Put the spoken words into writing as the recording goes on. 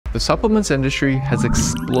The supplements industry has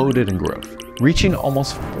exploded in growth, reaching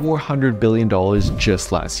almost $400 billion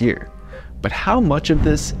just last year. But how much of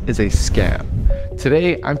this is a scam?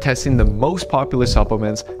 Today, I'm testing the most popular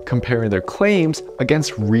supplements, comparing their claims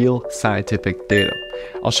against real scientific data.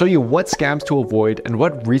 I'll show you what scams to avoid and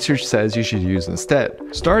what research says you should use instead,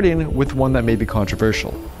 starting with one that may be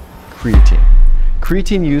controversial: creatine.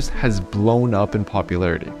 Creatine use has blown up in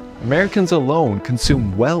popularity. Americans alone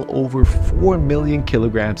consume well over 4 million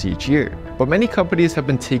kilograms each year, but many companies have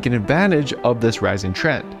been taking advantage of this rising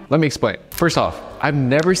trend. Let me explain. First off, I've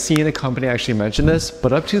never seen a company actually mention this,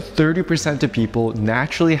 but up to 30% of people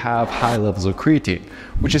naturally have high levels of creatine,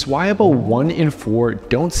 which is why about 1 in 4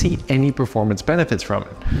 don't see any performance benefits from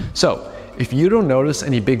it. So, if you don't notice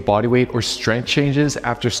any big body weight or strength changes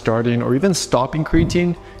after starting or even stopping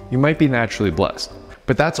creatine, you might be naturally blessed.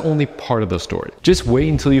 But that's only part of the story. Just wait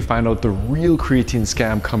until you find out the real creatine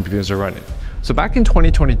scam companies are running. So back in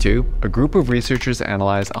 2022, a group of researchers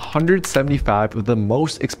analyzed 175 of the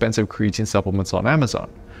most expensive creatine supplements on Amazon.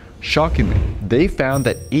 Shockingly, they found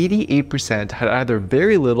that 88% had either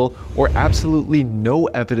very little or absolutely no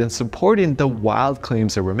evidence supporting the wild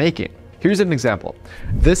claims they were making. Here's an example.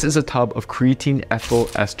 This is a tub of creatine ethyl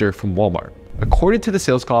ester from Walmart. According to the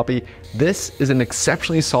sales copy, this is an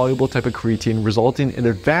exceptionally soluble type of creatine resulting in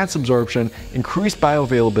advanced absorption, increased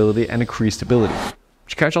bioavailability, and increased stability. Did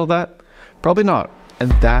you catch all that? Probably not.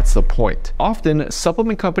 And that's the point. Often,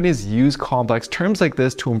 supplement companies use complex terms like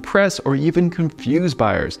this to impress or even confuse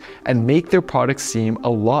buyers and make their products seem a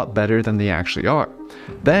lot better than they actually are.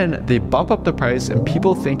 Then they bump up the price and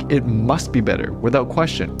people think it must be better without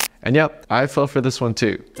question. And yep, I fell for this one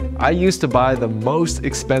too. I used to buy the most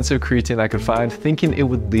expensive creatine I could find thinking it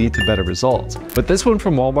would lead to better results. But this one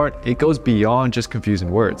from Walmart, it goes beyond just confusing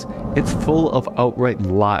words. It's full of outright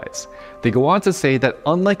lies. They go on to say that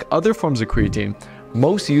unlike other forms of creatine,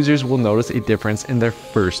 most users will notice a difference in their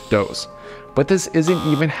first dose. But this isn't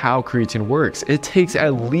even how creatine works. It takes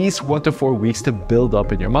at least 1 to 4 weeks to build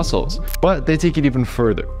up in your muscles. But they take it even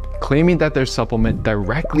further, claiming that their supplement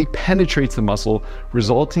directly penetrates the muscle,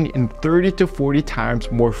 resulting in 30 to 40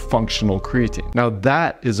 times more functional creatine. Now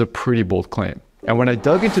that is a pretty bold claim. And when I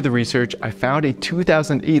dug into the research, I found a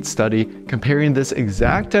 2008 study comparing this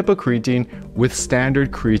exact type of creatine with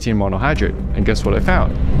standard creatine monohydrate. And guess what I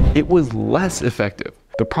found? It was less effective.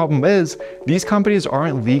 The problem is, these companies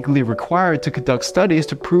aren't legally required to conduct studies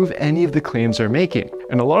to prove any of the claims they're making.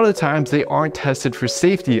 And a lot of the times they aren't tested for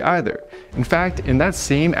safety either. In fact, in that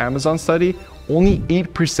same Amazon study, only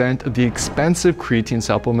 8% of the expensive creatine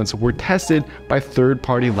supplements were tested by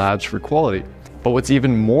third-party labs for quality. But what's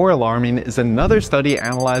even more alarming is another study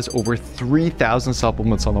analyzed over 3,000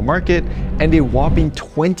 supplements on the market, and a whopping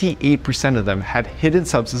 28% of them had hidden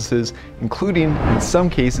substances, including, in some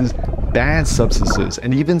cases, banned substances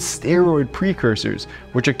and even steroid precursors,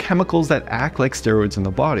 which are chemicals that act like steroids in the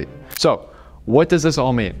body. So, what does this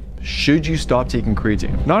all mean? Should you stop taking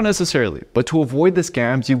creatine? Not necessarily, but to avoid the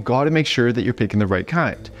scams, you've got to make sure that you're picking the right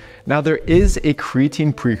kind. Now, there is a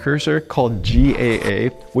creatine precursor called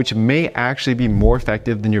GAA, which may actually be more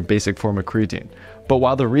effective than your basic form of creatine. But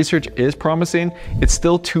while the research is promising, it's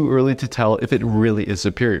still too early to tell if it really is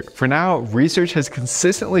superior. For now, research has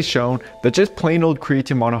consistently shown that just plain old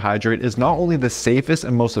creatine monohydrate is not only the safest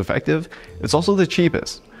and most effective, it's also the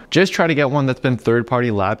cheapest. Just try to get one that's been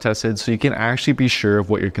third-party lab tested so you can actually be sure of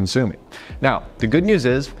what you're consuming. Now, the good news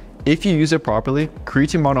is, if you use it properly,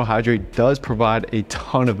 creatine monohydrate does provide a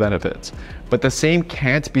ton of benefits, but the same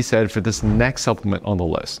can't be said for this next supplement on the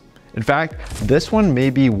list. In fact, this one may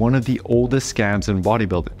be one of the oldest scams in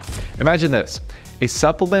bodybuilding. Imagine this, a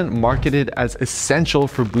supplement marketed as essential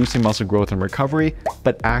for boosting muscle growth and recovery,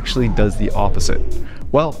 but actually does the opposite.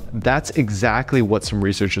 Well, that's exactly what some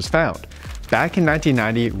researchers found. Back in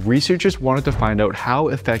 1990, researchers wanted to find out how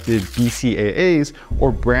effective BCAAs,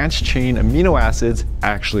 or branched-chain amino acids,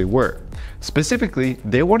 actually were. Specifically,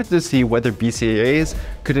 they wanted to see whether BCAAs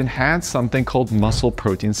could enhance something called muscle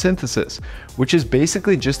protein synthesis, which is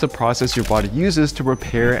basically just a process your body uses to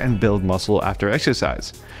repair and build muscle after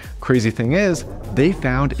exercise. Crazy thing is, they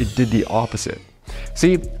found it did the opposite.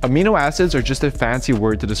 See, amino acids are just a fancy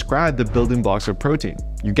word to describe the building blocks of protein.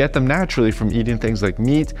 You get them naturally from eating things like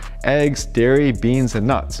meat, eggs, dairy, beans, and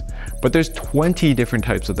nuts. But there's 20 different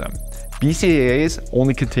types of them. BCAAs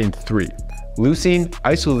only contain 3: leucine,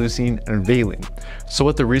 isoleucine, and valine. So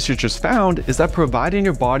what the researchers found is that providing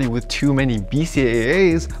your body with too many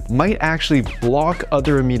BCAAs might actually block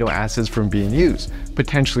other amino acids from being used,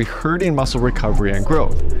 potentially hurting muscle recovery and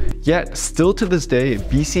growth. Yet, still to this day,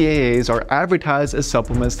 BCAAs are advertised as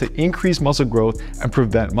supplements to increase muscle growth and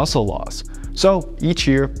prevent muscle loss. So each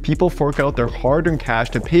year, people fork out their hard-earned cash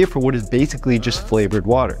to pay for what is basically just flavored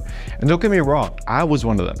water. And don't get me wrong, I was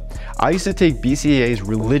one of them. I used to take BCAAs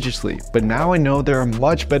religiously, but now I know there are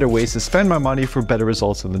much better ways to spend my money for better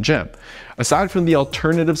results in the gym. Aside from the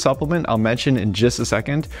alternative supplement I'll mention in just a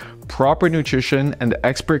second, proper nutrition and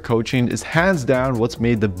expert coaching is hands down what's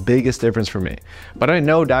made the biggest difference for me. But I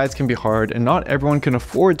know diets can be hard and not everyone can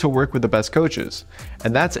afford to work with the best coaches.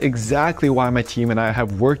 And that's exactly why my team and I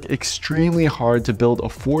have worked extremely hard to build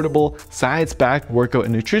affordable, science-backed workout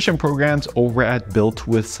and nutrition programs over at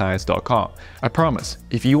builtwithscience.com. I promise,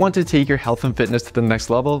 if you want to take your health and fitness to the next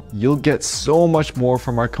level, you'll get so much more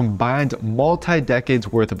from our combined multi-decades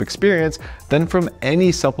worth of experience than from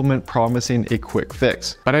any supplement promising a quick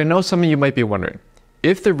fix. But I know some of you might be wondering,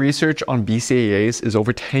 if the research on BCAAs is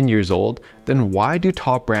over 10 years old, then why do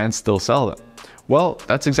top brands still sell them? Well,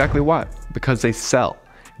 that's exactly why, because they sell.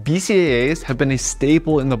 BCAAs have been a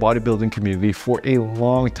staple in the bodybuilding community for a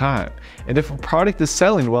long time, and if a product is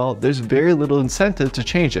selling well, there's very little incentive to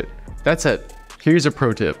change it. That said, here's a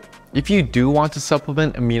pro tip. If you do want to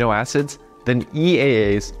supplement amino acids, then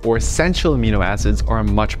EAAs, or essential amino acids, are a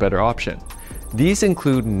much better option. These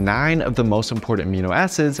include 9 of the most important amino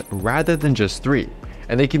acids rather than just 3,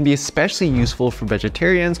 and they can be especially useful for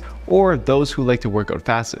vegetarians or those who like to work out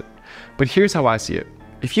fasted. But here's how I see it.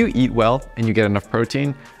 If you eat well and you get enough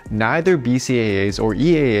protein, neither BCAAs or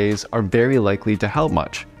EAAs are very likely to help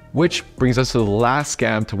much. Which brings us to the last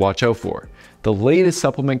scam to watch out for, the latest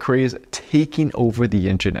supplement craze taking over the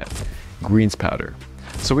internet, greens powder.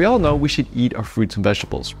 So we all know we should eat our fruits and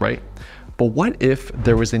vegetables, right? But what if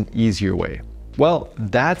there was an easier way? Well,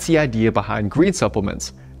 that's the idea behind green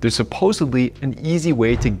supplements. There's supposedly an easy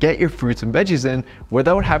way to get your fruits and veggies in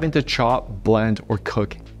without having to chop, blend, or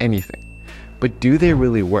cook anything. But do they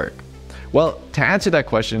really work? Well, to answer that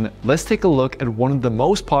question, let's take a look at one of the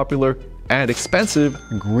most popular and expensive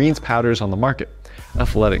greens powders on the market,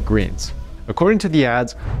 Athletic Greens. According to the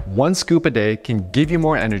ads, 1 scoop a day can give you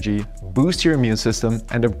more energy, boost your immune system,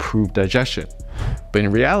 and improve digestion. But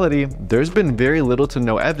in reality, there's been very little to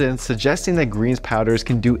no evidence suggesting that greens powders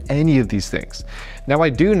can do any of these things. Now, I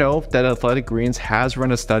do know that Athletic Greens has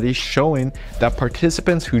run a study showing that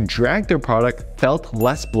participants who drank their product felt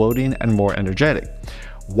less bloating and more energetic.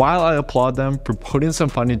 While I applaud them for putting some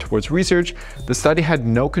funding towards research, the study had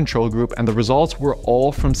no control group and the results were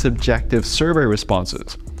all from subjective survey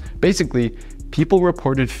responses. Basically, people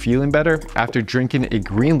reported feeling better after drinking a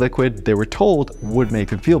green liquid they were told would make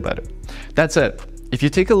them feel better. That said, if you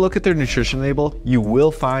take a look at their nutrition label, you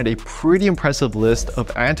will find a pretty impressive list of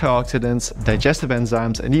antioxidants, digestive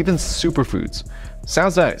enzymes, and even superfoods.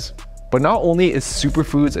 Sounds nice. But not only is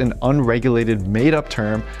superfoods an unregulated made-up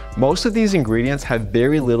term, most of these ingredients have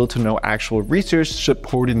very little to no actual research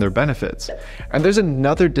supporting their benefits. And there's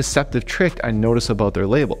another deceptive trick I notice about their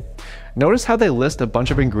label. Notice how they list a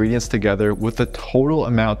bunch of ingredients together with the total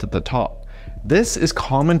amount at the top. This is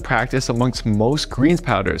common practice amongst most greens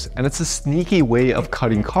powders, and it's a sneaky way of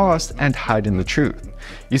cutting costs and hiding the truth.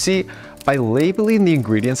 You see, by labeling the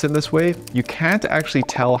ingredients in this way, you can't actually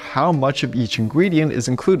tell how much of each ingredient is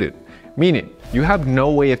included. Meaning, you have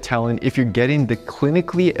no way of telling if you're getting the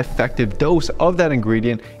clinically effective dose of that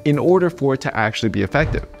ingredient in order for it to actually be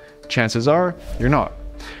effective. Chances are, you're not.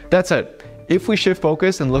 That said, if we shift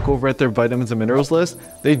focus and look over at their vitamins and minerals list,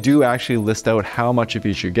 they do actually list out how much of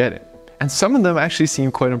each you're getting. And some of them actually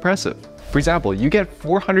seem quite impressive. For example, you get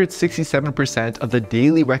 467% of the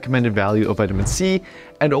daily recommended value of vitamin C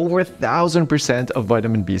and over 1,000% of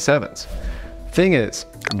vitamin B7s. Thing is,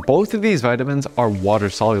 both of these vitamins are water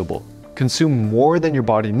soluble, consume more than your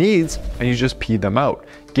body needs, and you just pee them out,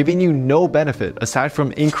 giving you no benefit aside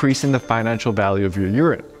from increasing the financial value of your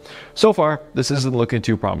urine. So far, this isn't looking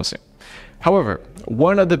too promising. However,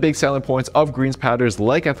 one of the big selling points of greens powders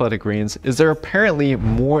like Athletic Greens is they're apparently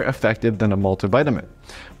more effective than a multivitamin.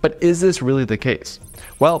 But is this really the case?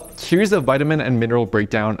 Well, here's the vitamin and mineral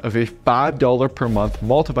breakdown of a $5 per month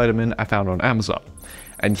multivitamin I found on Amazon.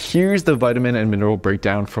 And here's the vitamin and mineral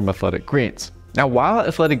breakdown from Athletic Greens. Now, while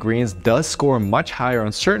Athletic Greens does score much higher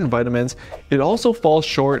on certain vitamins, it also falls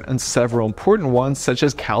short on several important ones such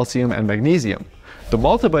as calcium and magnesium. The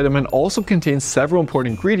multivitamin also contains several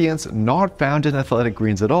important ingredients not found in Athletic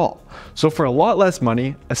Greens at all. So for a lot less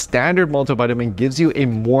money, a standard multivitamin gives you a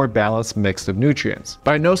more balanced mix of nutrients.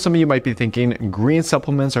 But I know some of you might be thinking green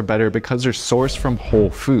supplements are better because they're sourced from whole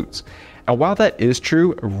foods. And while that is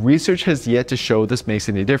true, research has yet to show this makes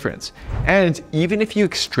any difference. And even if you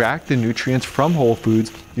extract the nutrients from whole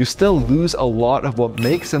foods, you still lose a lot of what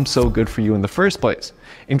makes them so good for you in the first place.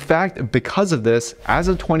 In fact, because of this, as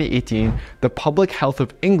of 2018, the Public Health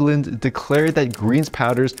of England declared that greens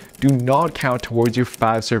powders do not count towards your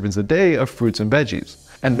 5 servings a day of fruits and veggies.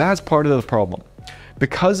 And that's part of the problem.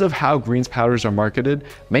 Because of how greens powders are marketed,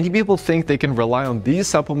 many people think they can rely on these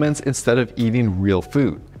supplements instead of eating real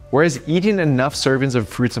food. Whereas eating enough servings of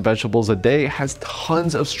fruits and vegetables a day has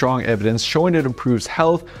tons of strong evidence showing it improves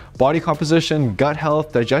health, body composition, gut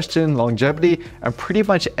health, digestion, longevity, and pretty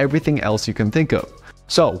much everything else you can think of.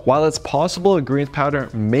 So while it's possible a greens powder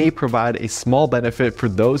may provide a small benefit for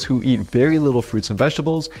those who eat very little fruits and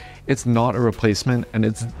vegetables, it's not a replacement, and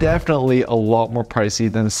it's definitely a lot more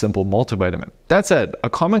pricey than a simple multivitamin. That said, a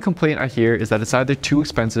common complaint I hear is that it's either too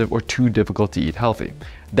expensive or too difficult to eat healthy.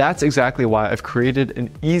 That's exactly why I've created an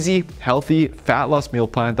easy, healthy, fat loss meal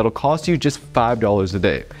plan that'll cost you just $5 a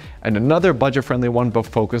day, and another budget-friendly one but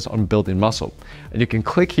focused on building muscle. And you can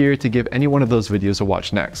click here to give any one of those videos a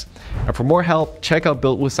watch next. And for more help, check out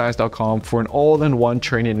builtwithscience.com for an all-in-one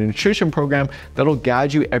training and nutrition program that'll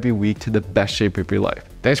guide you every week to the best shape of your life.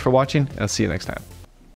 Thanks for watching, and I'll see you next time.